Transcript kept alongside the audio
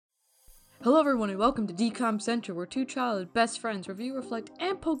Hello everyone and welcome to DCOM Center, where two childhood best friends review, reflect,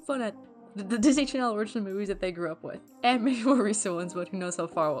 and poke fun at the Disney Channel original movies that they grew up with, and maybe more recent ones, but who knows how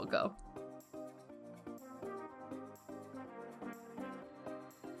far we'll go.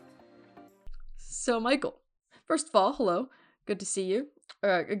 So Michael, first of all, hello, good to see you,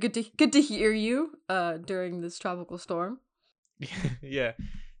 good to hear you, during this tropical storm. Yeah,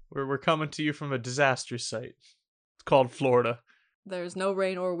 we're coming to you from a disaster site. It's called Florida. There's no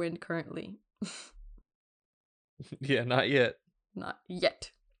rain or wind currently. Yeah, not yet. Not yet.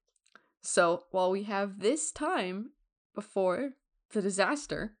 So, while we have this time before the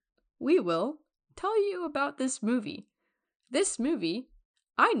disaster, we will tell you about this movie. This movie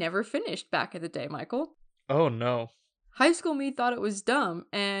I never finished back in the day, Michael. Oh no. High school me thought it was dumb,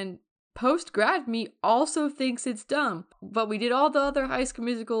 and post grad me also thinks it's dumb. But we did all the other High School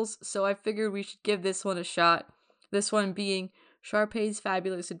Musicals, so I figured we should give this one a shot. This one being Sharpay's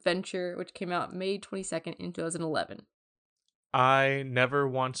Fabulous Adventure, which came out May 22nd in 2011. I never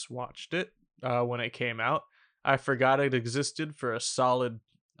once watched it when it came out. I forgot it existed for a solid,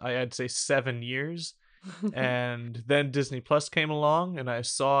 I'd say 7 years. And then Disney Plus came along and I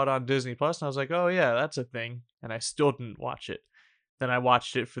saw it on Disney Plus and I was like, oh yeah, that's a thing. And I still didn't watch it. Then I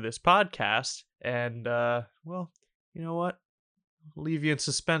watched it for this podcast and, well, you know what? I'll leave you in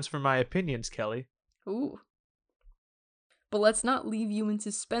suspense for my opinions, Kelly. Ooh. But let's not leave you in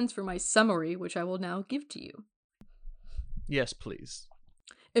suspense for my summary, which I will now give to you. Yes, please.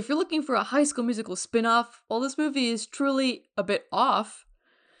 If you're looking for a High School Musical spin-off, while this movie is truly a bit off,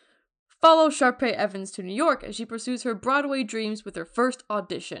 follow Sharpay Evans to New York as she pursues her Broadway dreams with her first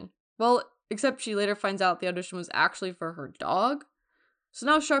audition. Well, except she later finds out the audition was actually for her dog. So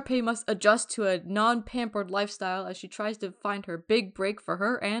now Sharpay must adjust to a non-pampered lifestyle as she tries to find her big break for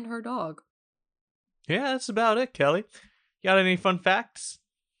her and her dog. Yeah, that's about it, Kelly. Got any fun facts?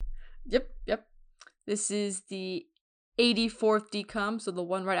 Yep. This is the 84th DCOM, so the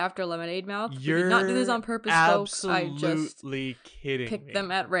one right after Lemonade Mouth. You're we did not do this on purpose, folks. I just absolutely kidding picked me. them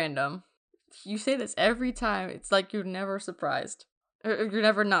at random. You say this every time. It's like you're never surprised. Or you're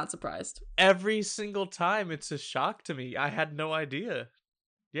never not surprised. Every single time, it's a shock to me. I had no idea.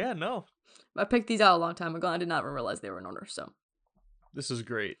 Yeah, no. I picked these out a long time ago. I did not even realize they were in order, so. This is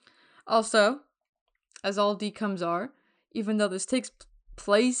great. Also, as all DCOMs are, even though this takes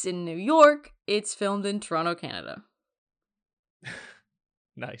place in New York, it's filmed in Toronto, Canada.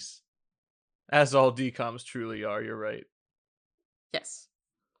 Nice. As all DCOMs truly are, you're right. Yes.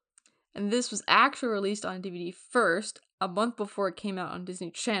 And this was actually released on DVD first, a month before it came out on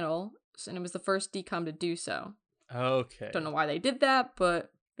Disney Channel, and it was the first DCOM to do so. Okay. Don't know why they did that,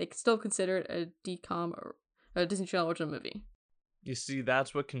 but they could still consider it a DCOM or a Disney Channel original movie. You see,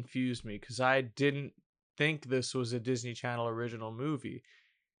 that's what confused me, because I didn't think this was a Disney Channel original movie.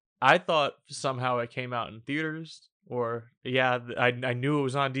 I thought somehow it came out in theaters, or, yeah, I knew it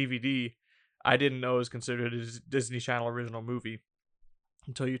was on DVD. I didn't know it was considered a Disney Channel original movie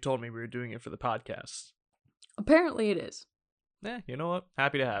until you told me we were doing it for the podcast. Apparently it is. You know what?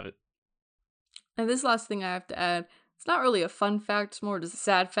 Happy to have it. And this last thing I have to add, it's not really a fun fact, it's more just a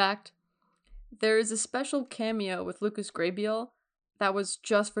sad fact. There is a special cameo with Lucas Grabeel that was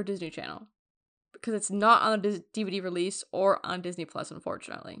just for Disney Channel. Because it's not on a DVD release or on Disney Plus,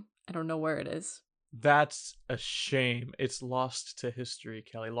 unfortunately. I don't know where it is. That's a shame. It's lost to history,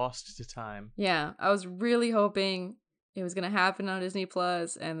 Kelly. Lost to time. Yeah, I was really hoping it was going to happen on Disney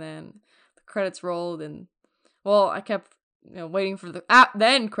Plus, and then the credits rolled, and, well, I kept waiting for the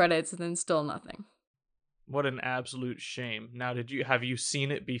end credits, and then still nothing. What an absolute shame. Now, have you seen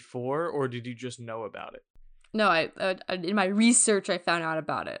it before, or did you just know about it? No, I in my research, I found out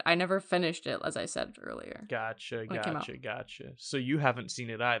about it. I never finished it, as I said earlier. Gotcha. So you haven't seen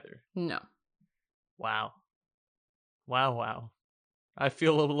it either? No. Wow. I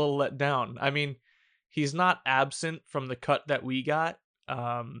feel a little let down. I mean, he's not absent from the cut that we got.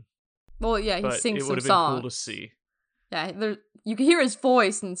 Well, yeah, he sings some songs. It would have been cool to see. Yeah, you can hear his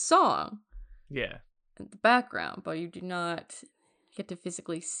voice in song. Yeah. In the background, but you do not get to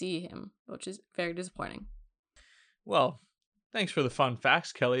physically see him, which is very disappointing. Well, thanks for the fun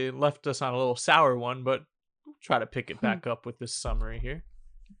facts, Kelly. It left us on a little sour one, but we'll try to pick it back up with this summary here.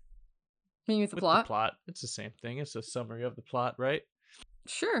 Meaning with the plot? The plot. It's the same thing. It's a summary of the plot, right?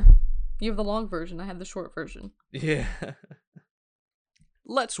 Sure. You have the long version. I have the short version. Yeah.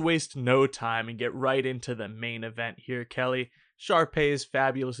 Let's waste no time and get right into the main event here, Kelly. Sharpay's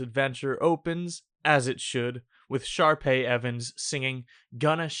Fabulous Adventure opens, as it should, with Sharpay Evans singing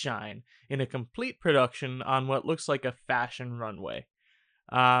Gonna Shine in a complete production on what looks like a fashion runway.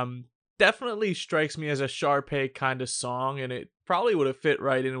 definitely strikes me as a Sharpay kind of song, and it probably would have fit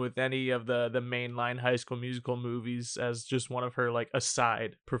right in with any of the mainline High School Musical movies as just one of her like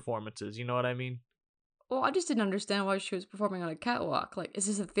aside performances. You know what I mean? Well, I just didn't understand why she was performing on a catwalk. Like, is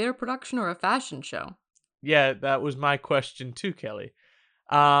this a theater production or a fashion show? Yeah, that was my question too, Kelly.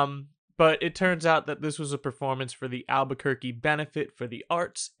 Um, but it turns out that this was a performance for the Albuquerque Benefit for the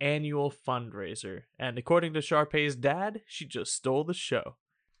Arts annual fundraiser, and according to Sharpay's dad, she just stole the show.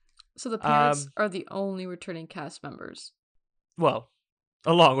 So the parents Um, are the only returning cast members. well,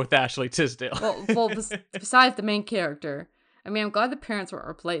 along with Ashley Tisdale. Besides the main character. I mean, I'm glad the parents weren't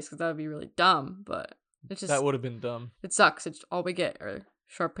replaced because that would be really dumb, but it's That just, would have been dumb. it sucks. It's all we get are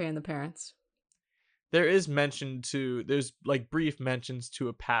Sharpay and the parents. There's like brief mentions to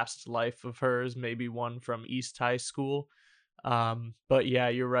a past life of hers, maybe one from East High School. But yeah,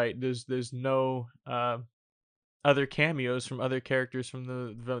 you're right. There's no other cameos from other characters from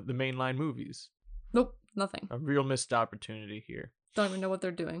the mainline movies. Nope, nothing. A real missed opportunity here. Don't even know what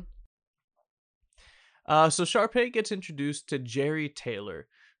they're doing. So Sharpay gets introduced to Jerry Taylor,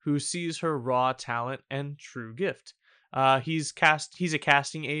 who sees her raw talent and true gift. He's a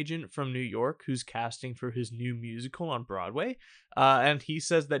casting agent from New York who's casting for his new musical on Broadway, and he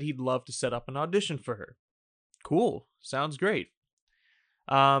says that he'd love to set up an audition for her. Cool, sounds great.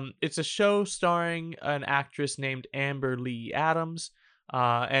 It's a show starring an actress named Amber Lee Adams,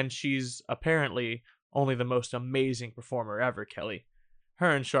 and she's apparently only the most amazing performer ever, Kelly.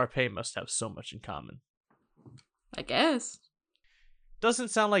 Her and Sharpay must have so much in common. I guess. Doesn't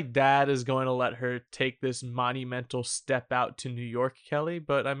sound like Dad is going to let her take this monumental step out to New York, Kelly,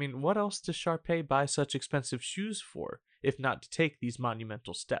 but I mean, what else does Sharpay buy such expensive shoes for, if not to take these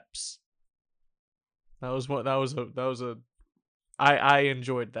monumental steps? I enjoyed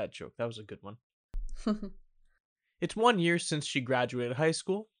that joke. That was a good one. It's 1 year since she graduated high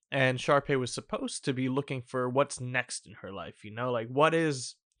school, and Sharpay was supposed to be looking for what's next in her life, you know? Like, what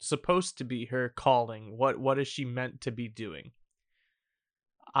is supposed to be her calling? What is she meant to be doing?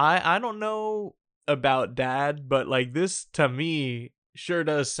 I don't know about Dad, but like this to me sure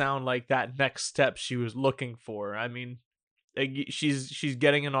does sound like that next step she was looking for. I mean, like, she's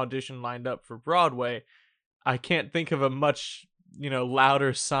getting an audition lined up for Broadway. I can't think of a much,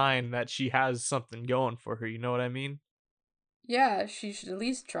 louder sign that she has something going for her, you know what I mean? Yeah, she should at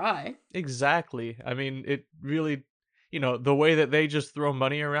least try. Exactly. I mean, it really, the way that they just throw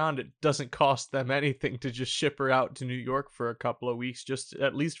money around, it doesn't cost them anything to just ship her out to New York for a couple of weeks, just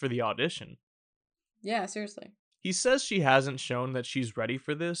at least for the audition. Yeah, seriously. He says she hasn't shown that she's ready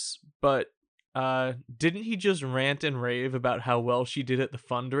for this, but didn't he just rant and rave about how well she did at the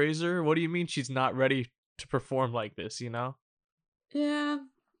fundraiser? What do you mean she's not ready to perform like this, Yeah.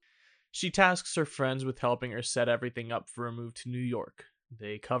 She tasks her friends with helping her set everything up for a move to New York.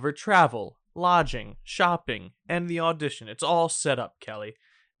 They cover travel, lodging, shopping, and the audition. It's all set up, Kelly.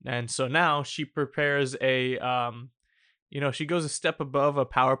 And so now she prepares she goes a step above a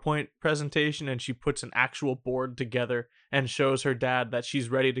PowerPoint presentation and she puts an actual board together and shows her dad that she's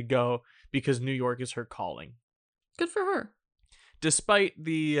ready to go because New York is her calling. Good for her. Despite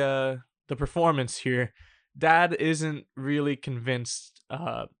the performance here, Dad isn't really convinced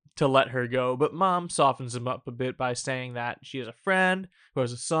to let her go, but Mom softens him up a bit by saying that she has a friend who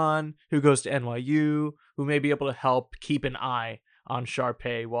has a son who goes to NYU who may be able to help keep an eye on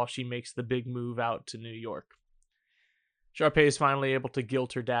Sharpay while she makes the big move out to New York. Sharpay is finally able to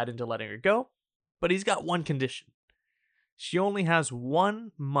guilt her dad into letting her go, but he's got one condition. She only has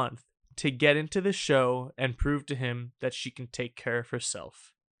 1 month to get into the show and prove to him that she can take care of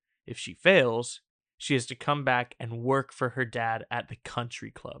herself. If she fails, she has to come back and work for her dad at the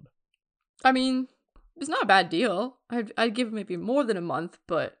country club. I mean, it's not a bad deal. I'd give maybe more than a month,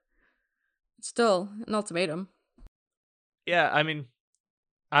 but it's still an ultimatum. Yeah, I mean,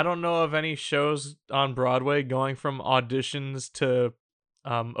 I don't know of any shows on Broadway going from auditions to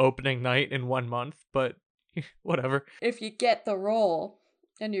opening night in 1 month, but whatever. If you get the role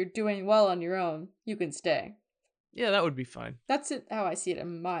and you're doing well on your own, you can stay. Yeah, that would be fine. That's how I see it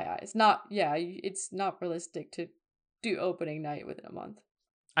in my eyes. It's not realistic to do opening night within a month.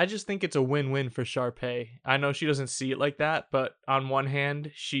 I just think it's a win-win for Sharpay. I know she doesn't see it like that, but on one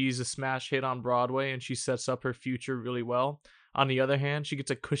hand, she's a smash hit on Broadway and she sets up her future really well. On the other hand, she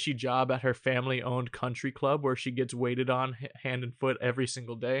gets a cushy job at her family-owned country club where she gets waited on hand and foot every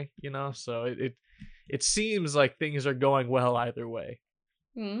single day, So it seems like things are going well either way.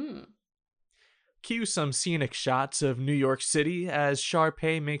 Cue some scenic shots of New York City as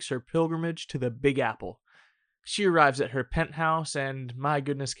Sharpay makes her pilgrimage to the Big Apple. She arrives at her penthouse, and my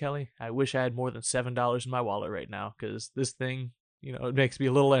goodness, Kelly, I wish I had more than $7 in my wallet right now, because this thing it makes me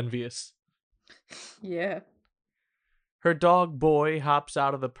a little envious. Yeah. Her dog Boy hops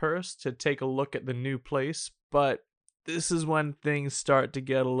out of the purse to take a look at the new place, but this is when things start to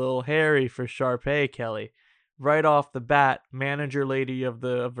get a little hairy for Sharpay, Kelly. Right off the bat, manager lady of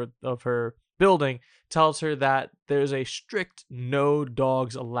her building tells her that there's a strict no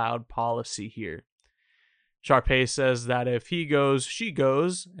dogs allowed policy here. Sharpay says that if he goes, she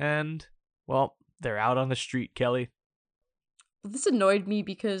goes, and, well, they're out on the street, Kelly. This annoyed me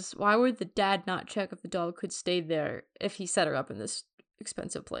because why would the dad not check if the dog could stay there if he set her up in this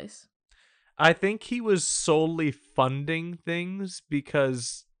expensive place? I think he was solely funding things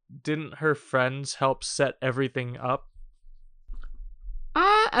because didn't her friends help set everything up?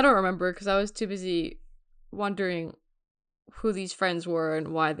 I don't remember because I was too busy wondering who these friends were and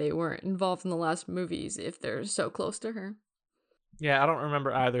why they weren't involved in the last movies if they're so close to her. Yeah, I don't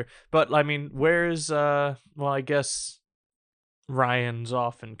remember either. But I mean, where's I guess Ryan's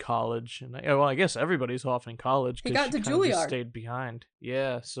off in college, and I guess everybody's off in college He because got she to kind of just Juilliard. stayed behind.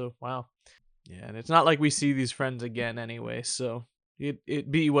 Yeah, so wow. Yeah, and it's not like we see these friends again anyway, so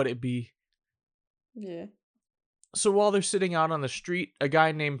it be what it be. Yeah. So while they're sitting out on the street, a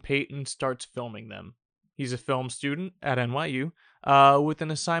guy named Peyton starts filming them. He's a film student at NYU, with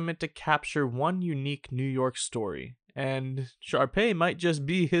an assignment to capture one unique New York story. And Sharpay might just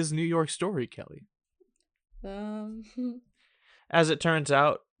be his New York story, Kelly. As it turns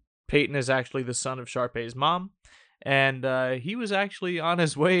out, Peyton is actually the son of Sharpay's mom, and he was actually on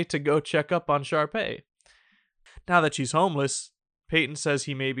his way to go check up on Sharpay. Now that she's homeless, Peyton says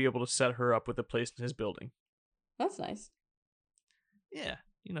he may be able to set her up with a place in his building. That's nice. Yeah,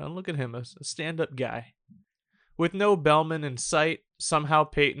 look at him, a stand-up guy. With no bellman in sight, somehow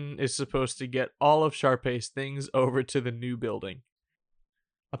Peyton is supposed to get all of Sharpay's things over to the new building.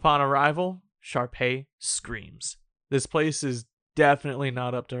 Upon arrival, Sharpay screams. This place is definitely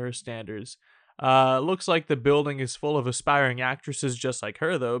not up to her standards. Looks like the building is full of aspiring actresses just like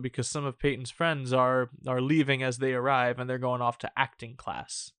her, though, because some of Peyton's friends are leaving as they arrive, and they're going off to acting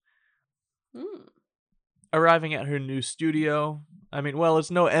class. Arriving at her new studio,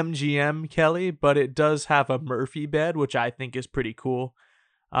 it's no MGM, Kelly, but it does have a Murphy bed, which I think is pretty cool.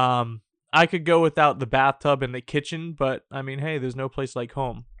 I could go without the bathtub and the kitchen, but, hey, there's no place like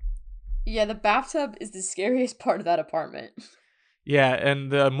home. Yeah, the bathtub is the scariest part of that apartment. Yeah,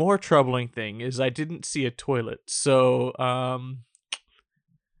 and the more troubling thing is I didn't see a toilet, so,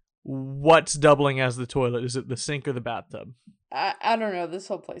 what's doubling as the toilet? Is it the sink or the bathtub? I don't know. This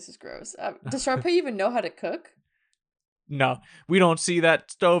whole place is gross. Does Sharpay even know how to cook? No, we don't see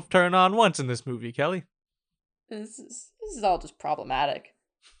that stove turn on once in this movie, Kelly. This is all just problematic.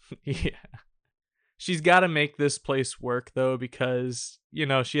 Yeah. She's got to make this place work, though, because,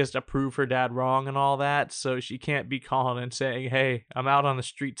 she has to prove her dad wrong and all that, so she can't be calling and saying, hey, I'm out on the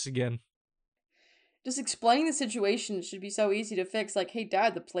streets again. Just explaining the situation should be so easy to fix. Like, hey,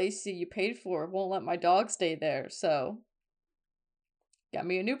 Dad, the place you paid for won't let my dog stay there, so got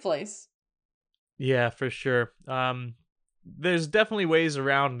me a new place. Yeah, for sure. There's definitely ways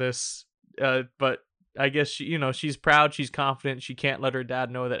around this, but I guess she's proud, she's confident, she can't let her dad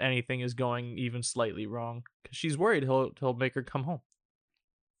know that anything is going even slightly wrong because she's worried he'll make her come home.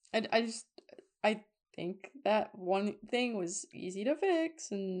 I think that one thing was easy to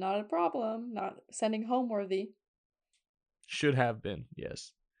fix and not a problem, not sending homeworthy. Should have been,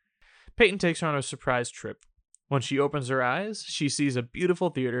 yes. Peyton takes her on a surprise trip. When she opens her eyes, she sees a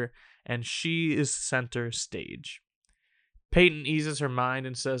beautiful theater, and she is center stage. Peyton eases her mind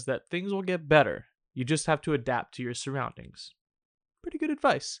and says that things will get better. You just have to adapt to your surroundings. Pretty good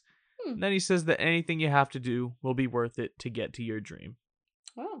advice. And then he says that anything you have to do will be worth it to get to your dream.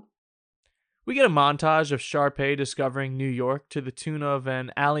 Wow. We get a montage of Sharpay discovering New York to the tune of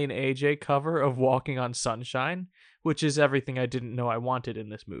an Ally and AJ cover of Walking on Sunshine, which is everything I didn't know I wanted in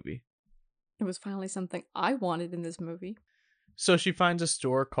this movie. It was finally something I wanted in this movie. So she finds a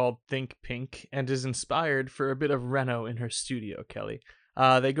store called Think Pink and is inspired for a bit of reno in her studio, Kelly.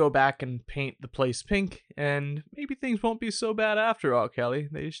 They go back and paint the place pink, and maybe things won't be so bad after all, Kelly.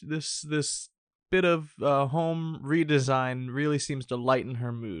 This bit of home redesign really seems to lighten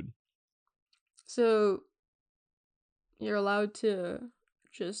her mood. So, you're allowed to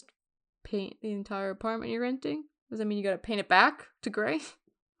just paint the entire apartment you're renting? Does that mean you gotta paint it back to gray?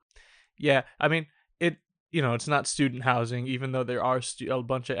 Yeah, it's not student housing, even though there are a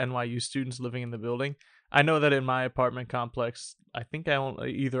bunch of NYU students living in the building. I know that in my apartment complex, I think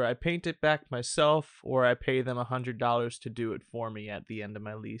either I paint it back myself or I pay them $100 to do it for me at the end of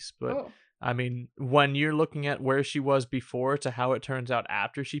my lease. But I mean, when you're looking at where she was before to how it turns out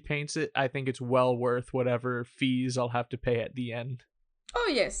after she paints it, I think it's well worth whatever fees I'll have to pay at the end. Oh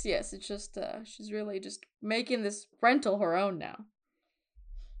yes, yes. It's just she's really just making this rental her own now.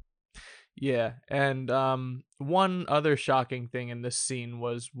 Yeah, and one other shocking thing in this scene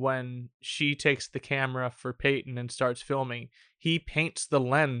was when she takes the camera for Peyton and starts filming, he paints the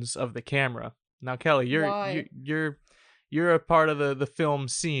lens of the camera. Now, Kelly, Why? you're a part of the film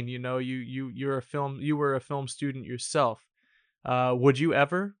scene, you know, you were a film student yourself. Would you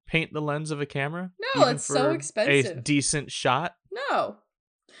ever paint the lens of a camera No, even it's so for a expensive. decent shot? No.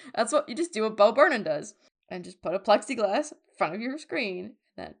 That's what you just do what Bo Burnham does. And just put a plexiglass in front of your screen and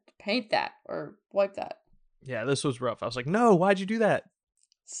then paint that or wipe that. Yeah, this was rough. I was like, "No, why'd you do that?"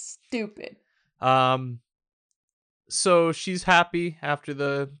 Stupid. Um So she's happy after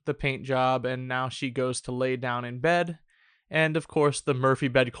the paint job, and now she goes to lay down in bed, and of course the Murphy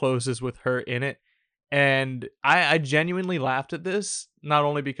bed closes with her in it. And I genuinely laughed at this, not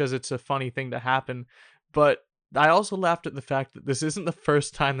only because it's a funny thing to happen, but I also laughed at the fact that this isn't the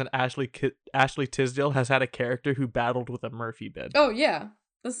first time that Ashley Tisdale has had a character who battled with a Murphy bed. Oh yeah.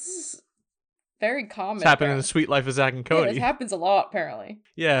 This is very It's common happened in The apparently. Sweet Life of Zack and Yeah, this Cody. happens a lot apparently.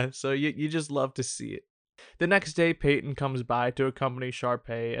 Yeah, so you just love to see it. The next day, Peyton comes by to accompany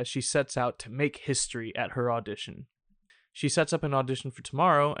Sharpay as she sets out to make history at her audition. She sets up an audition for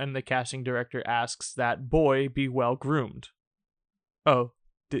tomorrow, and the casting director asks that Boy be well groomed. Oh,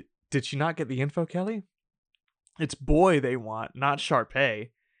 did she not get the info, Kelly? It's Boy they want, not Sharpay.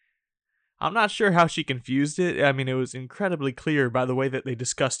 I'm not sure how she confused it. I mean, it was incredibly clear by the way that they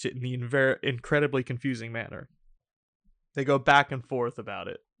discussed it in the incredibly confusing manner. They go back and forth about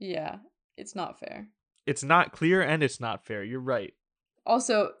it. Yeah, it's not fair. It's not clear and it's not fair. You're right.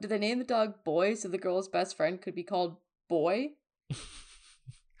 Also, did they name the dog Boy so the girl's best friend could be called Boy?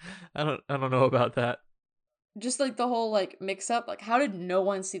 I don't know about that. Just like the whole like mix up, like how did no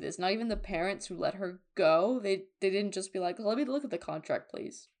one see this? Not even the parents who let her go. They didn't just be like, let me look at the contract,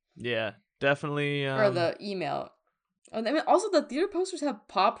 please. Yeah, definitely. Or the email. And I mean also the theater posters have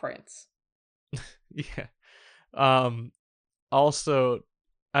paw prints. Yeah. Um. Also,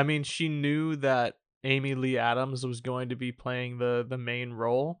 I mean, she knew that Amy Lee Adams was going to be playing the main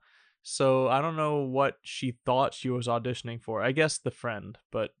role, so I don't know what she thought she was auditioning for. I guess the friend,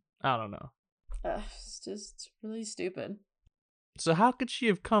 but I don't know. It's just really stupid. So how could she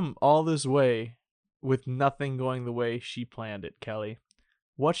have come all this way with nothing going the way she planned it, Kelly?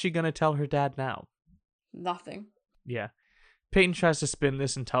 What's she gonna tell her dad now? Nothing. Yeah. Peyton tries to spin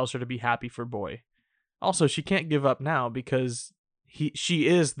this and tells her to be happy for Boy. Also, she can't give up now because she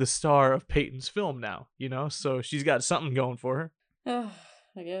is the star of Peyton's film now, you know? So she's got something going for her.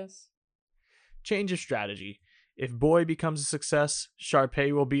 I guess. Change of strategy. If Boy becomes a success,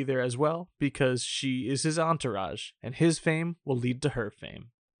 Sharpay will be there as well because she is his entourage, and his fame will lead to her fame.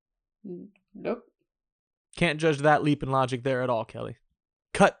 Nope. Can't judge that leap in logic there at all, Kelly.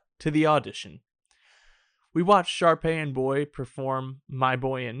 Cut to the audition. We watch Sharpay and Boy perform My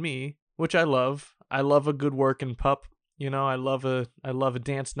Boy and Me, which I love. I love a good working pup. You know, I love a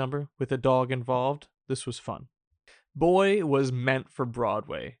dance number with a dog involved. This was fun. Boy was meant for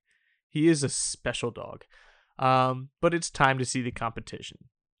Broadway. He is a special dog. But it's time to see the competition.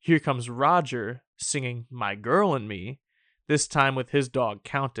 Here comes Roger singing My Girl and Me, this time with his dog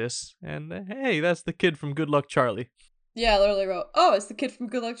Countess, and hey, that's the kid from Good Luck Charlie. Yeah, I literally wrote, oh, it's the kid from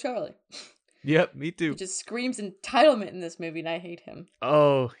Good Luck Charlie. Yep, me He too. just screams entitlement in this movie, and I hate him.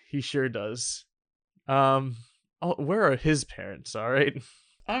 Oh, he sure does. Oh, where are his parents? All right.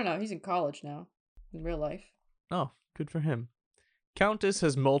 I don't know, he's in college now, in real life. Oh, good for him. Countess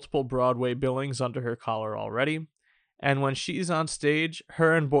has multiple Broadway billings under her collar already, and when she's on stage,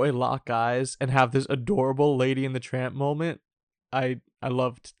 her and Boy lock eyes and have this adorable Lady and the Tramp moment. I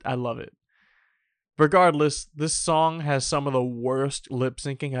love it. Regardless, this song has some of the worst lip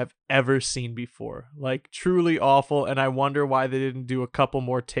syncing I've ever seen before. Like, truly awful, and I wonder why they didn't do a couple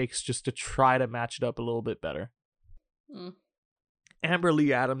more takes just to try to match it up a little bit better. Amber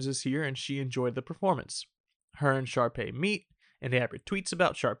Lee Adams is here, and she enjoyed the performance. Her and Sharpay meet, and Amber tweets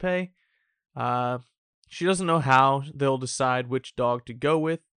about Sharpay. She doesn't know how they'll decide which dog to go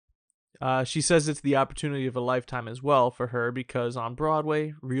with. She says it's the opportunity of a lifetime as well for her because on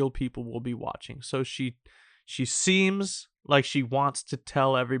Broadway, real people will be watching. So she seems like she wants to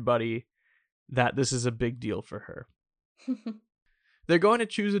tell everybody that this is a big deal for her. They're going to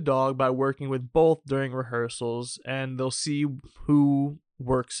choose a dog by working with both during rehearsals, and they'll see who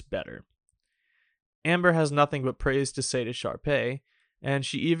works better. Amber has nothing but praise to say to Sharpay, and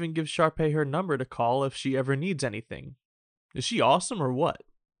she even gives Sharpay her number to call if she ever needs anything. Is she awesome or what?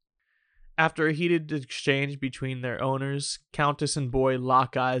 After a heated exchange between their owners, Countess and Boy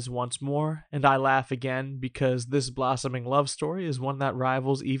lock eyes once more, and I laugh again because this blossoming love story is one that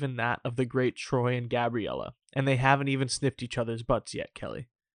rivals even that of the great Troy and Gabriella, and they haven't even sniffed each other's butts yet, Kelly.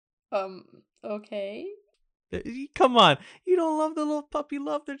 Okay. Come on, you don't love the little puppy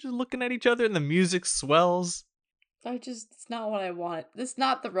love? They're just looking at each other and the music swells. It's not what I wanted. This is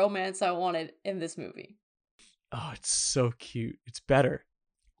not the romance I wanted in this movie. Oh, it's so cute. It's better.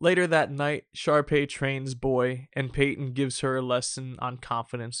 Later that night, Sharpay trains Boy, and Peyton gives her a lesson on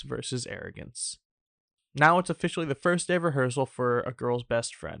confidence versus arrogance. Now it's officially the first day of rehearsal for A Girl's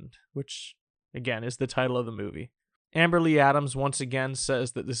Best Friend, which, again, is the title of the movie. Amber Lee Adams once again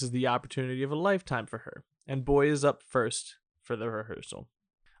says that this is the opportunity of a lifetime for her, and Boy is up first for the rehearsal.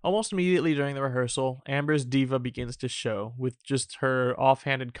 Almost immediately during the rehearsal, Amber's diva begins to show, with just her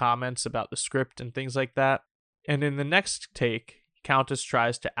offhanded comments about the script and things like that. And in the next take, Countess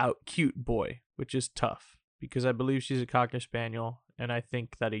tries to out-cute Boy, which is tough, because I believe she's a Cocker Spaniel, and I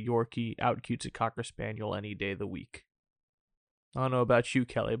think that a Yorkie out-cutes a Cocker Spaniel any day of the week. I don't know about you,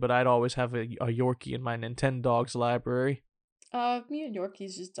 Kelly, but I'd always have a Yorkie in my Nintendogs library. Me and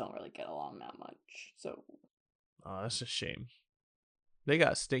Yorkies just don't really get along that much, so... Oh, that's a shame. They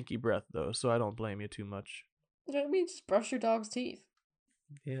got stinky breath, though, so I don't blame you too much. I mean, just brush your dog's teeth.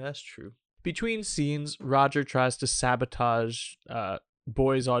 Yeah, that's true. Between scenes, Roger tries to sabotage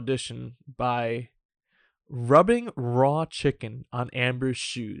Boy's audition by rubbing raw chicken on Amber's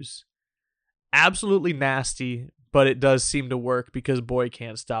shoes. Absolutely nasty, but it does seem to work because Boy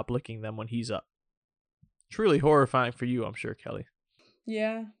can't stop licking them when he's up. Truly horrifying for you, I'm sure, Kelly.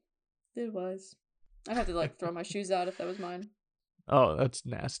 Yeah, it was. I'd have to, throw my shoes out if that was mine. Oh, that's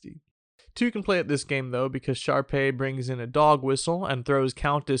nasty. Two can play at this game, though, because Sharpay brings in a dog whistle and throws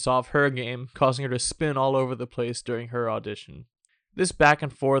Countess off her game, causing her to spin all over the place during her audition. This back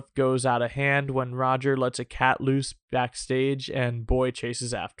and forth goes out of hand when Roger lets a cat loose backstage and Boy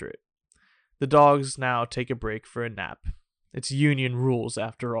chases after it. The dogs now take a break for a nap. It's union rules,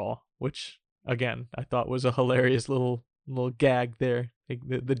 after all, which, again, I thought was a hilarious little gag there.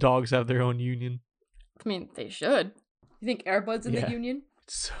 The dogs have their own union. I mean, they should. You think Airbud's in the union?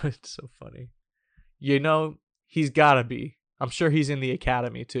 It's so funny. You know, he's gotta be. I'm sure he's in the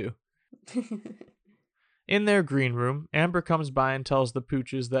academy, too. In their green room, Amber comes by and tells the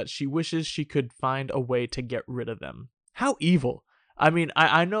Pooches that she wishes she could find a way to get rid of them. How evil. I mean,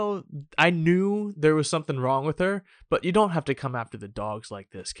 I knew there was something wrong with her, but you don't have to come after the dogs like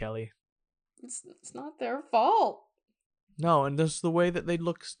this, Kelly. It's not their fault. No, and just the way that they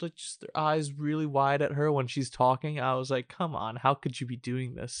look, just their eyes really wide at her when she's talking, I was like, come on, how could you be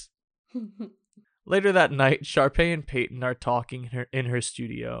doing this? Later that night, Sharpay and Peyton are talking in her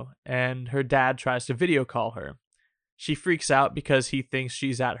studio, and her dad tries to video call her. She freaks out because he thinks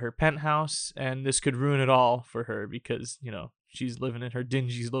she's at her penthouse, and this could ruin it all for her because, she's living in her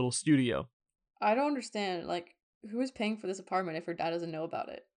dingy little studio. I don't understand, who is paying for this apartment if her dad doesn't know about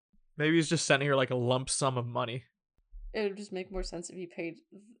it? Maybe he's just sending her, a lump sum of money. It would just make more sense if he paid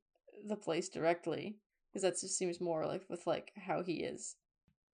the place directly, because that just seems more with how he is.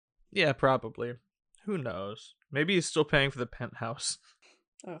 Yeah, probably. Who knows? Maybe he's still paying for the penthouse.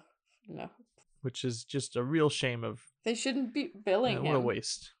 Oh, no. Which is just a real shame of... They shouldn't be billing him. What a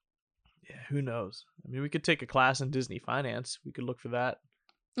waste. Yeah, who knows? I mean, we could take a class in Disney finance. We could look for that.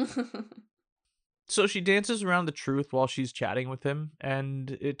 So she dances around the truth while she's chatting with him,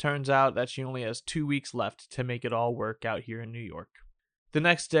 and it turns out that she only has 2 weeks left to make it all work out here in New York. The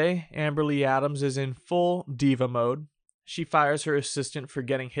next day, Amber Lee Adams is in full diva mode. She fires her assistant for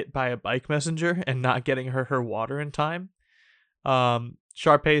getting hit by a bike messenger and not getting her water in time.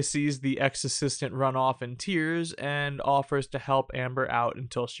 Sharpay sees the ex-assistant run off in tears and offers to help Amber out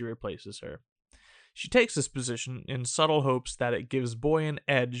until she replaces her. She takes this position in subtle hopes that it gives Boy an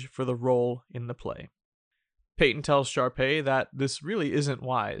edge for the role in the play. Peyton tells Sharpay that this really isn't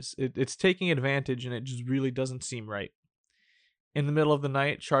wise. It's taking advantage and it just really doesn't seem right. In the middle of the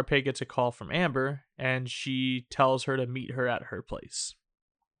night, Sharpay gets a call from Amber, and she tells her to meet her at her place.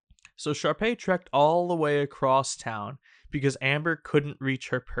 So Sharpay trekked all the way across town because Amber couldn't reach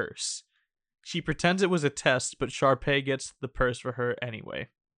her purse. She pretends it was a test, but Sharpay gets the purse for her anyway.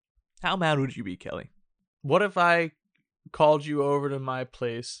 How mad would you be, Kelly? What if I called you over to my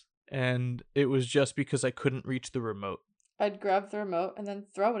place and it was just because I couldn't reach the remote? I'd grab the remote and then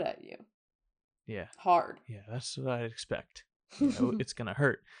throw it at you. Yeah. Hard. Yeah, that's what I'd expect. It's gonna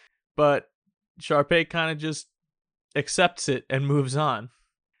hurt. But Sharpay kind of just accepts it and moves on.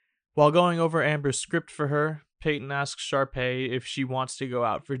 While going over Amber's script for her, Peyton asks Sharpay if she wants to go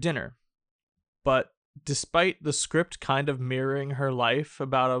out for dinner. But despite the script kind of mirroring her life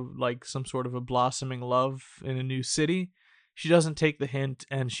about some sort of a blossoming love in a new city, she doesn't take the hint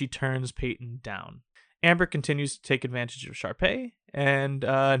and she turns Peyton down. Amber continues to take advantage of Sharpay, and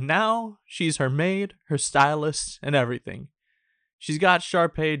now she's her maid, her stylist, and everything. She's got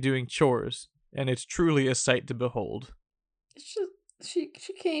Sharpay doing chores, and it's truly a sight to behold. It's just, she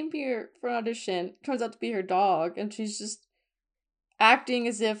came here for an audition, turns out to be her dog, and she's just acting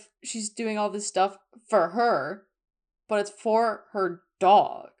as if she's doing all this stuff for her, but it's for her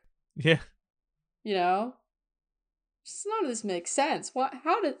dog. Yeah. You know? Just none of this makes sense. Why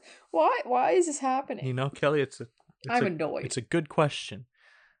is this happening? You know, Kelly, I'm annoyed. It's a good question.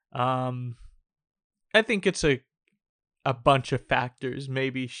 I think it's a bunch of factors.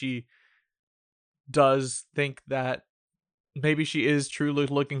 Maybe she does think that maybe she is truly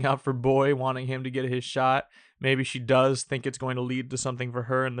looking out for Boy, wanting him to get his shot. Maybe she does think it's going to lead to something for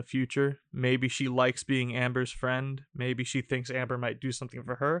her in the future. Maybe she likes being Amber's friend. Maybe she thinks Amber might do something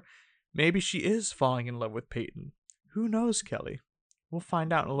for her. Maybe she is falling in love with Peyton. Who knows, Kelly? We'll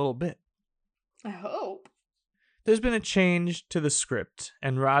find out in a little bit. I hope. There's been a change to the script,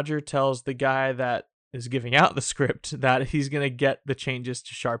 and Roger tells the guy that is giving out the script that he's going to get the changes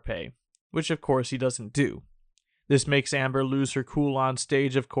to Sharpay, which of course he doesn't do. This makes Amber lose her cool on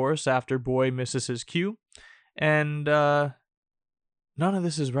stage, of course, after Boy misses his cue. And none of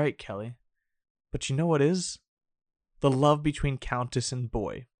this is right, Kelly. But you know what is? The love between Countess and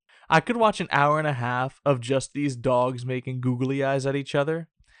Boy. I could watch an hour and a half of just these dogs making googly eyes at each other.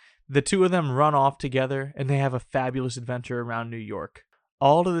 The two of them run off together, and they have a fabulous adventure around New York.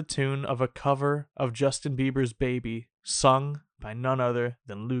 All to the tune of a cover of Justin Bieber's Baby, sung by none other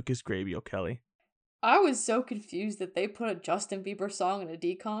than Lucas Grabeel, Kelly. I was so confused that they put a Justin Bieber song in a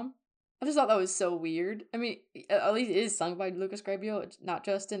DCOM. I just thought that was so weird. I mean, at least it is sung by Lucas Grabeel, it's not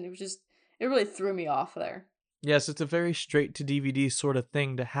Justin. It really threw me off there. Yes, it's a very straight-to-DVD sort of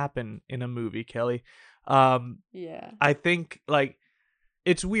thing to happen in a movie, Kelly. Yeah. I think,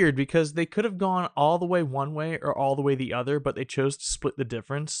 it's weird because they could have gone all the way one way or all the way the other, but they chose to split the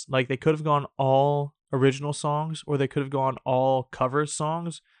difference. Like, they could have gone all original songs, or they could have gone all cover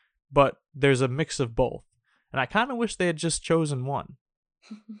songs, but there's a mix of both. And I kind of wish they had just chosen one.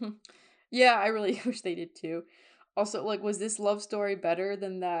 Yeah, I really wish they did too. Also, was this love story better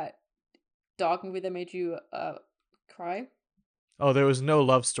than that dog movie that made you cry? Oh, there was no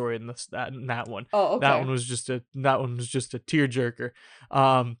love story in that one. Oh, okay. That one was just a tearjerker.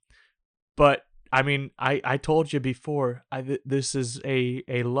 But I mean, I told you before, this is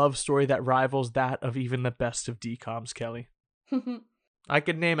a love story that rivals that of even the best of DCOMs, Kelly. I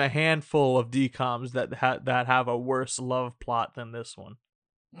could name a handful of DCOMs that have a worse love plot than this one.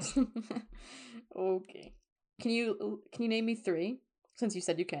 Okay. Can you name me 3? Since you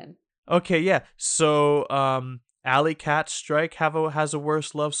said you can. Okay, yeah. So, Alley Cat Strike has a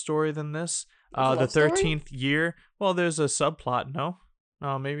worse love story than this. The 13th year. Well, there's a subplot, no?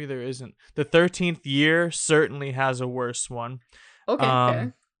 No, maybe there isn't. The 13th year certainly has a worse one. Okay,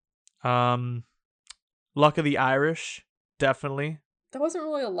 fair. Luck of the Irish, definitely. That wasn't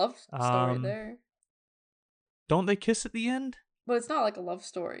really a love story there. Don't they kiss at the end? But it's not like a love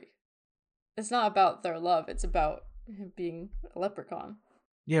story. It's not about their love. It's about him being a leprechaun.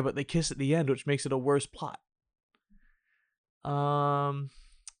 Yeah, but they kiss at the end, which makes it a worse plot. And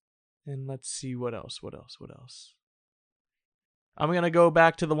let's see what else. I'm gonna go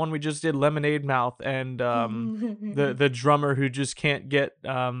back to the one we just did, Lemonade Mouth, and the drummer who just can't get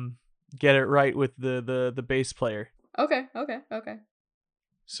it right with the bass player. Okay.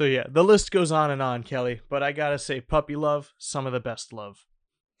 So yeah, the list goes on and on, Kelly, but I gotta say, Puppy Love, some of the best love.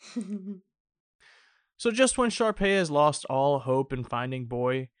 So just when Sharpay has lost all hope in finding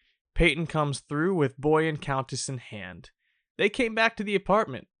Boy, Peyton comes through with Boy and Countess in hand. They came back to the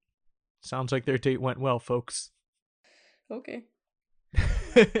apartment. Sounds like their date went well, folks. Okay.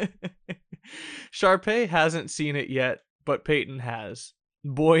 Sharpay hasn't seen it yet, but Peyton has.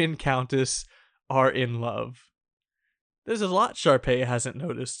 Boy and Countess are in love. There's a lot Sharpay hasn't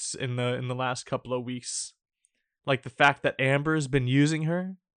noticed in the last couple of weeks. Like the fact that Amber's been using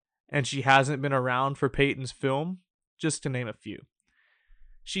her, and she hasn't been around for Peyton's film, just to name a few.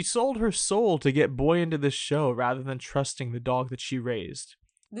 She sold her soul to get Boy into this show rather than trusting the dog that she raised.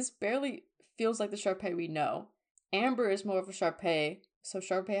 This barely feels like the Sharpay we know. Amber is more of a Sharpay, so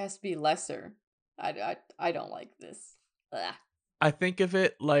Sharpay has to be lesser. I don't like this. Ugh. I think of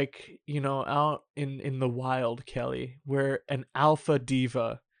it like, out in the wild, Kelly, where an alpha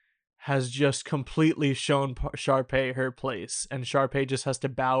diva has just completely shown Sharpay her place, and Sharpay just has to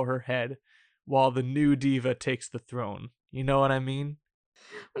bow her head while the new diva takes the throne. You know what I mean?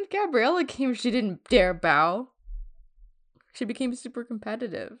 When Gabriella came, she didn't dare bow. She became super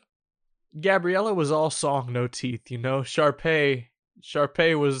competitive. Gabriella was all song, no teeth, you know? Sharpay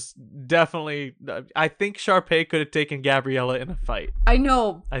was definitely. I think Sharpay could have taken Gabriella in a fight. I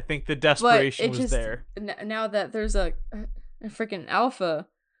know, I think the but desperation it was just there. now that there's a freaking alpha,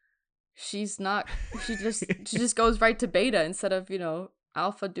 she's not. She just goes right to beta instead of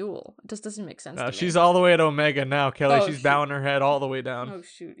alpha dual. It just doesn't make sense to She's me. all the way at Omega now, Kelly. Oh, She's shoot. bowing her head all the way down. Oh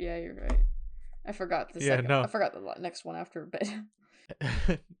shoot! Yeah, you're right. I forgot the Yeah, second. no. I forgot the next one after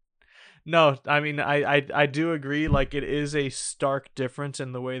beta. No, I mean, I do agree. Like, it is a stark difference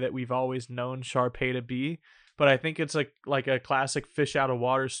in the way that we've always known Sharpay to be. But I think it's like a classic fish out of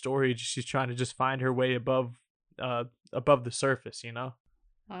water story. She's trying to just find her way above the surface, you know?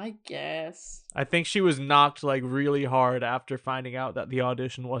 I guess. I think she was knocked like really hard after finding out that the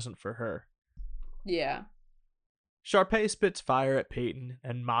audition wasn't for her. Yeah. Sharpay spits fire at Peyton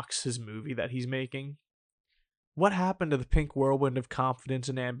and mocks his movie that he's making. What happened to the pink whirlwind of confidence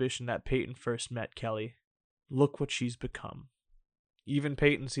and ambition that Peyton first met, Kelly? Look what she's become. Even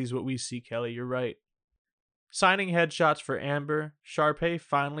Peyton sees what we see, Kelly, you're right. Signing headshots for Amber, Sharpay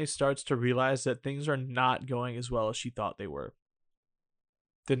finally starts to realize that things are not going as well as she thought they were.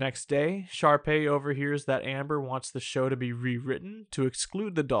 The next day, Sharpay overhears that Amber wants the show to be rewritten to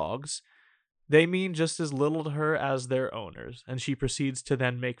exclude the dogs. They mean just as little to her as their owners, and she proceeds to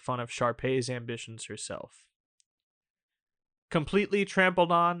then make fun of Sharpay's ambitions herself. Completely trampled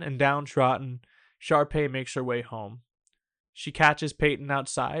on and downtrodden, Sharpay makes her way home. She catches Peyton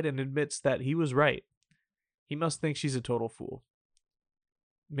outside and admits that he was right. He must think she's a total fool.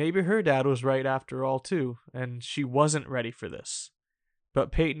 Maybe her dad was right after all too, and she wasn't ready for this.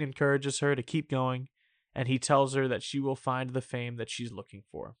 But Peyton encourages her to keep going, and he tells her that she will find the fame that she's looking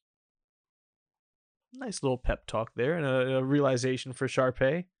for. Nice little pep talk there, and a realization for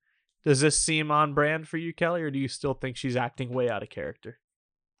Sharpay. Does this seem on brand for you, Kelly, or do you still think she's acting way out of character?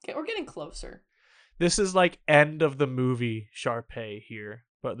 Okay, we're getting closer. This is like end of the movie Sharpay here,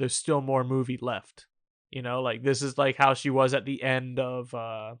 but there's still more movie left. You know, like this is like how she was at the end of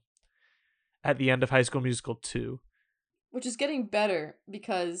High School Musical 2. Which is getting better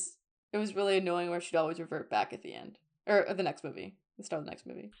because it was really annoying where she'd always revert back at the end. Or the next movie. The start of the next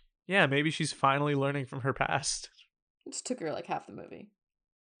movie. Yeah, maybe she's finally learning from her past. It just took her like half the movie.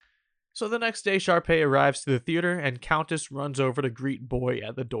 So the next day, Sharpay arrives to the theater, and Countess runs over to greet Boy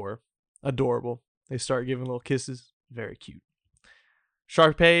at the door. Adorable. They start giving little kisses. Very cute.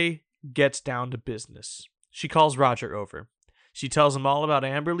 Sharpay gets down to business. She calls Roger over. She tells him all about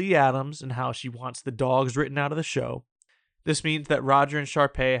Amber Lee Adams and how she wants the dogs written out of the show. This means that Roger and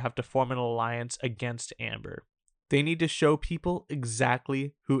Sharpay have to form an alliance against Amber. They need to show people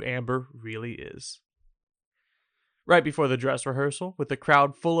exactly who Amber really is. Right before the dress rehearsal, with the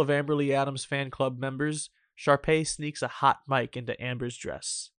crowd full of Amber Lee Adams fan club members, Sharpay sneaks a hot mic into Amber's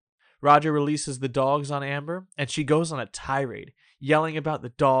dress. Roger releases the dogs on Amber, and she goes on a tirade, yelling about the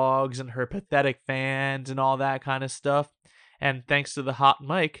dogs and her pathetic fans and all that kind of stuff. And thanks to the hot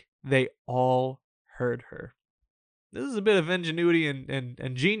mic, they all heard her. This is a bit of ingenuity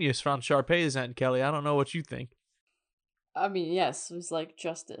and genius from Sharpay's end, Kelly. I don't know what you think. I mean, yes, it was like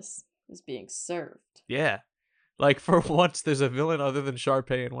justice was being served. Yeah. Like, for once, there's a villain other than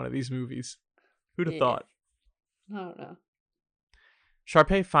Sharpay in one of these movies. Who'd have thought? I don't know.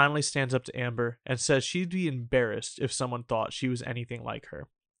 Sharpay finally stands up to Amber and says she'd be embarrassed if someone thought she was anything like her.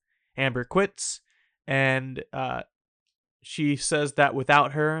 Amber quits, and she says that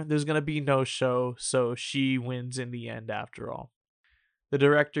without her, there's going to be no show, so she wins in the end after all. The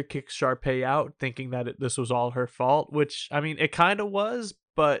director kicks Sharpay out, thinking that this was all her fault, which, I mean, it kind of was,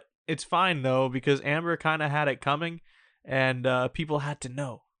 but it's fine, though, because Amber kind of had it coming, and people had to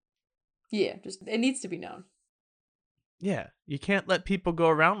know. Yeah, just it needs to be known. Yeah, you can't let people go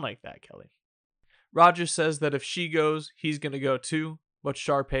around like that, Kelly. Roger says that if she goes, he's going to go too, but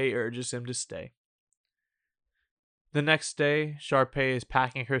Sharpay urges him to stay. The next day, Sharpay is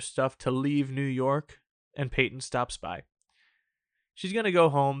packing her stuff to leave New York, and Peyton stops by. She's going to go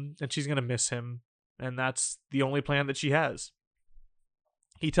home, and she's going to miss him, and that's the only plan that she has.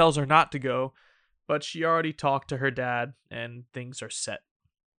 He tells her not to go, but she already talked to her dad, and things are set.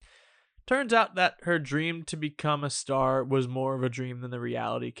 Turns out that her dream to become a star was more of a dream than the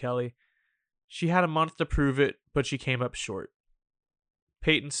reality, Kelly. She had a month to prove it, but she came up short.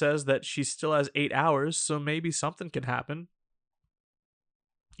 Peyton says that she still has 8 hours, so maybe something can happen.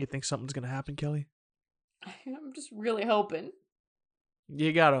 You think something's going to happen, Kelly? I'm just really hoping.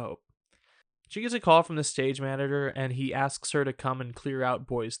 You gotta hope. She gets a call from the stage manager, and he asks her to come and clear out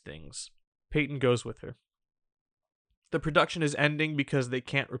Boy's things. Peyton goes with her. The production is ending because they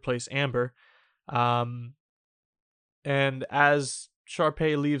can't replace Amber. Um, and as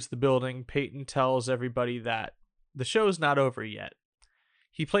Sharpay leaves the building, Peyton tells everybody that the show's not over yet.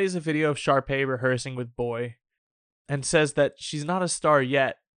 He plays a video of Sharpay rehearsing with Boy and says that she's not a star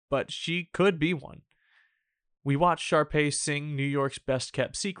yet, but she could be one. We watch Sharpay sing New York's Best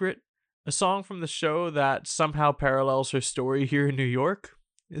Kept Secret, a song from the show that somehow parallels her story here in New York.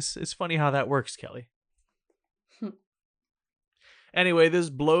 It's funny how that works, Kelly. Anyway, this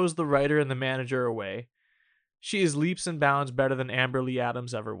blows the writer and the manager away. She is leaps and bounds better than Amber Lee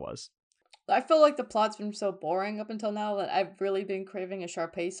Adams ever was. I feel like the plot's been so boring up until now that I've really been craving a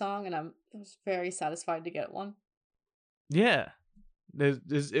Sharpay song, and I was very satisfied to get one. Yeah, this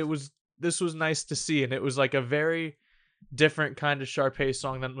was nice to see, and it was like a very different kind of Sharpay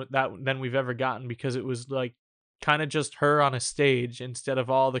song than we've ever gotten, because it was like kind of just her on a stage instead of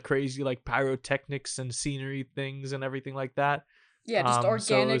all the crazy like pyrotechnics and scenery things and everything like that. Yeah, just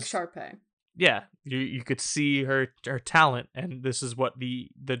organic so Sharpay. Yeah, you could see her talent, and this is what the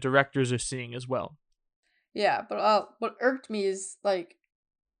directors are seeing as well. Yeah, but what irked me is like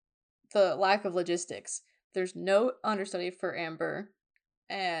the lack of logistics. There's no understudy for Amber,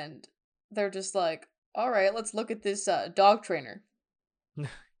 and they're just like, all right, let's look at this dog trainer.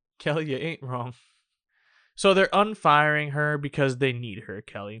 Kelly, you ain't wrong. So they're unfiring her because they need her,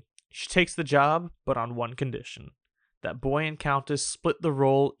 Kelly. She takes the job, but on one condition: that Boy and Countess split the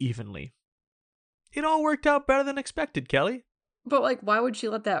role evenly. It all worked out better than expected, Kelly. But like, why would she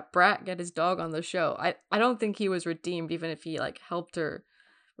let that brat get his dog on the show? I don't think he was redeemed, even if he like helped her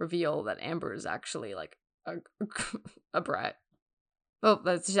reveal that Amber is actually like a a brat. Oh,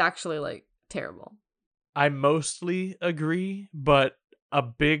 that's actually like terrible. I mostly agree, but a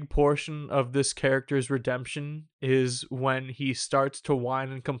big portion of this character's redemption is when he starts to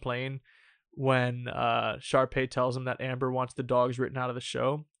whine and complain when Sharpay tells him that Amber wants the dogs written out of the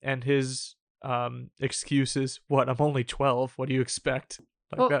show, and his excuses, what, I'm only 12, what do you expect?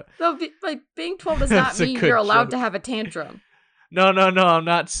 Like being 12 does not mean you're allowed to have a tantrum. No, I'm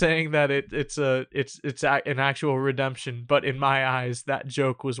not saying that it's an actual redemption, but in my eyes that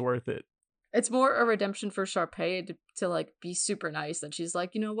joke was worth it. It's more a redemption for Sharpay to like be super nice, that she's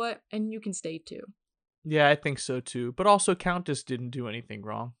like, you know what, and you can stay too. Yeah, I think so too. But also Countess didn't do anything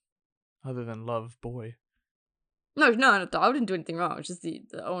wrong other than love Boy. No, I didn't do anything wrong. It's just the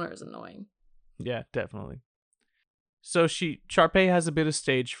owner is annoying. Yeah, definitely. So Sharpay has a bit of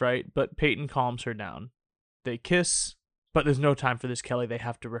stage fright, but Peyton calms her down. They kiss, but there's no time for this, Kelly. They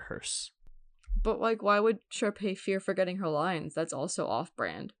have to rehearse. But like, why would Sharpay fear forgetting her lines? That's also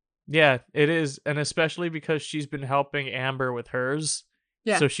off-brand. Yeah, it is, and especially because she's been helping Amber with hers.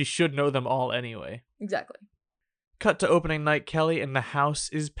 Yeah. So she should know them all anyway. Exactly. Cut to opening night, Kelly, and the house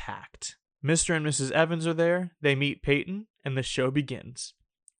is packed. Mr. and Mrs. Evans are there, they meet Peyton, and the show begins.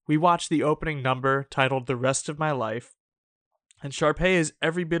 We watch the opening number titled The Rest of My Life, and Sharpay is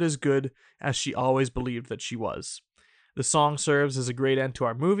every bit as good as she always believed that she was. The song serves as a great end to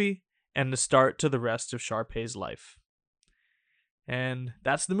our movie, and the start to the rest of Sharpay's life. And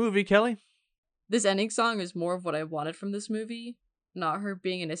that's the movie, Kelly. This ending song is more of what I wanted from this movie, not her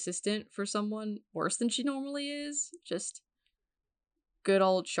being an assistant for someone worse than she normally is. Just good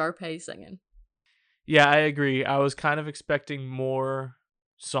old Sharpay singing. Yeah, I agree. I was kind of expecting more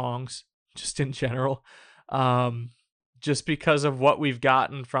songs, just in general. Just because of what we've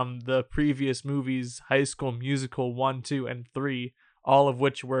gotten from the previous movies, High School Musical 1, 2, and 3, all of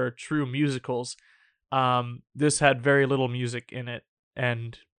which were true musicals. This had very little music in it,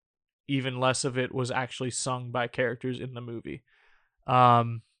 and even less of it was actually sung by characters in the movie.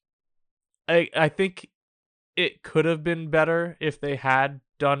 I think it could have been better if they had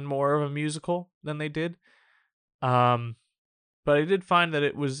done more of a musical than they did. But I did find that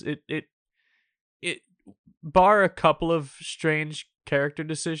it bar a couple of strange character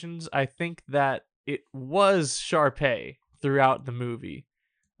decisions, I think that it was Sharpay throughout the movie,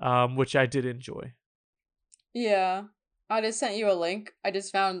 which I did enjoy. Yeah, I just sent you a link. I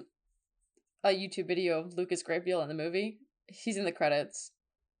just found a YouTube video of Lucas Grabeel in the movie. He's in the credits.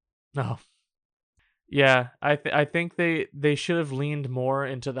 Oh. Yeah, I think they should have leaned more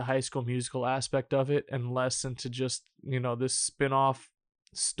into the High School Musical aspect of it and less into just, this spin-off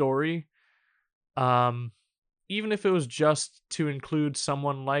story. Even if it was just to include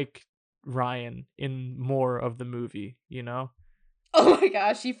someone like Ryan in more of the movie, Oh my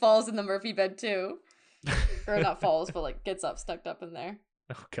gosh, he falls in the Murphy bed too. Or not falls, but like gets up, stuck up in there.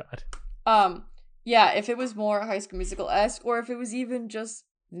 Oh god. Yeah, if it was more High School Musical-esque, or if it was even just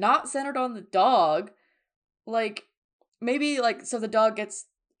not centered on the dog, like maybe like, so the dog gets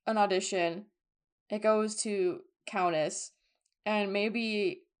an audition, it goes to Countess, and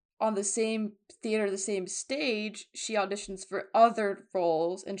maybe on the same theater, the same stage, she auditions for other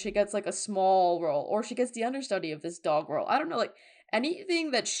roles and she gets like a small role, or she gets the understudy of this dog role. I don't know, like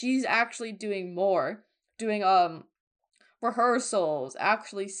anything that she's actually doing more, doing rehearsals,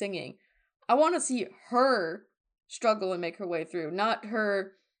 actually singing. I want to see her struggle and make her way through, not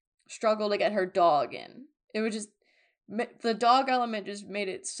her struggle to get her dog in. It would just the dog element just made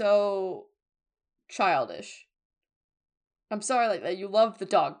it so childish. I'm sorry, like that you love the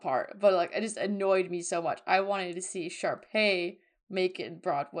dog part, but like it just annoyed me so much. I wanted to see Sharpay make it in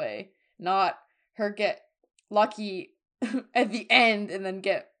Broadway, not her get lucky at the end and then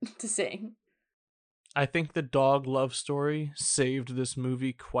get to sing. I think the dog love story saved this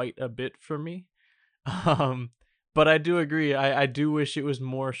movie quite a bit for me. Um, but I do agree. I do wish it was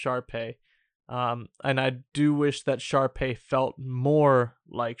more Sharpay. And I do wish that Sharpay felt more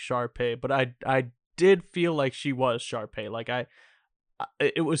like Sharpay, but I did feel like she was Sharpay. Like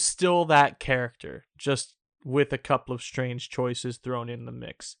it was still that character, just with a couple of strange choices thrown in the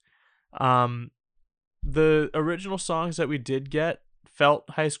mix. Um, the original songs that we did get felt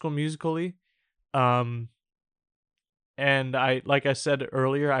High School Musical-y. Um, and like I said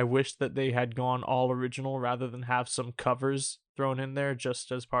earlier, I wish that they had gone all original rather than have some covers thrown in there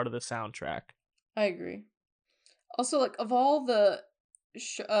just as part of the soundtrack. I agree. Also, like of all the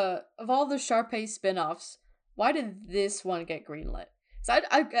Sharpay spin-offs, why did this one get greenlit? So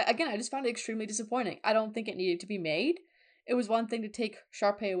I just found it extremely disappointing. I don't think it needed to be made. It was one thing to take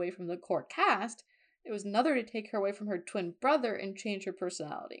Sharpay away from the core cast. It was another to take her away from her twin brother and change her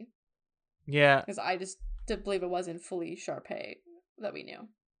personality. Yeah. Because I just didn't believe it wasn't fully Sharpay that we knew.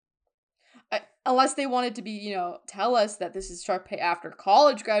 Unless they wanted to be, tell us that this is Sharpay after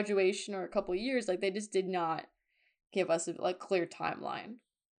college graduation or a couple years, like they just did not give us a like clear timeline.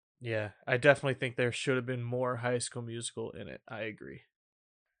 Yeah, I definitely think there should have been more High School Musical in it. I agree.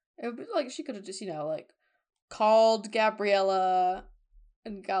 It would be like she could have just, like called Gabriella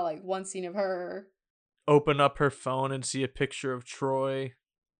and got like one scene of her. Open up her phone and see a picture of Troy.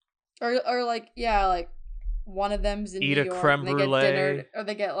 Or like, yeah, like one of them's in Eat New a York creme and they get brulee. dinner or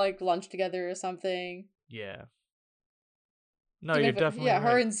they get like lunch together or something. Yeah. No, Even you're if definitely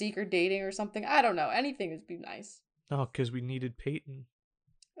her right. and Zeke are dating or something. I don't know. Anything would be nice. Oh, because we needed Peyton.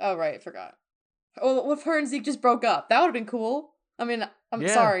 Oh, right. I forgot. Oh, what if her and Zeke just broke up? That would have been cool. I mean, I'm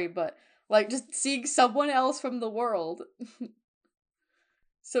sorry, but like just seeing someone else from the world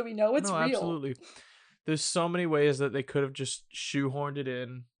so we know it's No, real. absolutely. There's so many ways that they could have just shoehorned it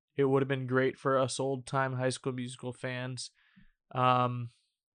in. It would have been great for us old-time High School Musical fans.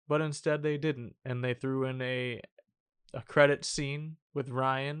 But instead they didn't, and they threw in a credit scene with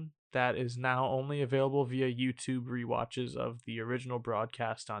Ryan that is now only available via YouTube rewatches of the original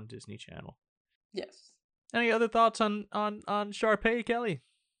broadcast on Disney Channel. Yes. Any other thoughts on Sharpay, Kelly?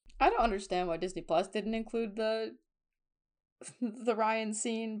 I don't understand why Disney Plus didn't include the the Ryan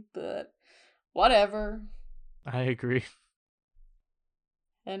scene, but whatever. I agree.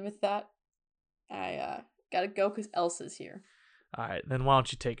 And with that, I gotta go because Elsa's here. All right, then why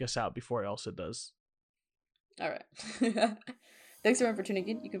don't you take us out before Elsa does? All right. Thanks everyone for tuning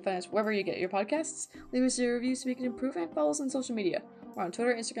in. You can find us wherever you get your podcasts. Leave us your reviews so we can improve, and follow us on social media. We're on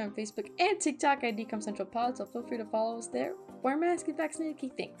Twitter, Instagram, Facebook, and TikTok at DCOMCentralPod, so feel free to follow us there. Wear a mask, get vaccinated,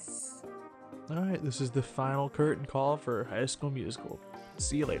 key thanks. All right, this is the final curtain call for High School Musical.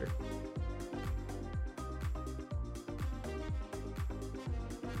 See you later.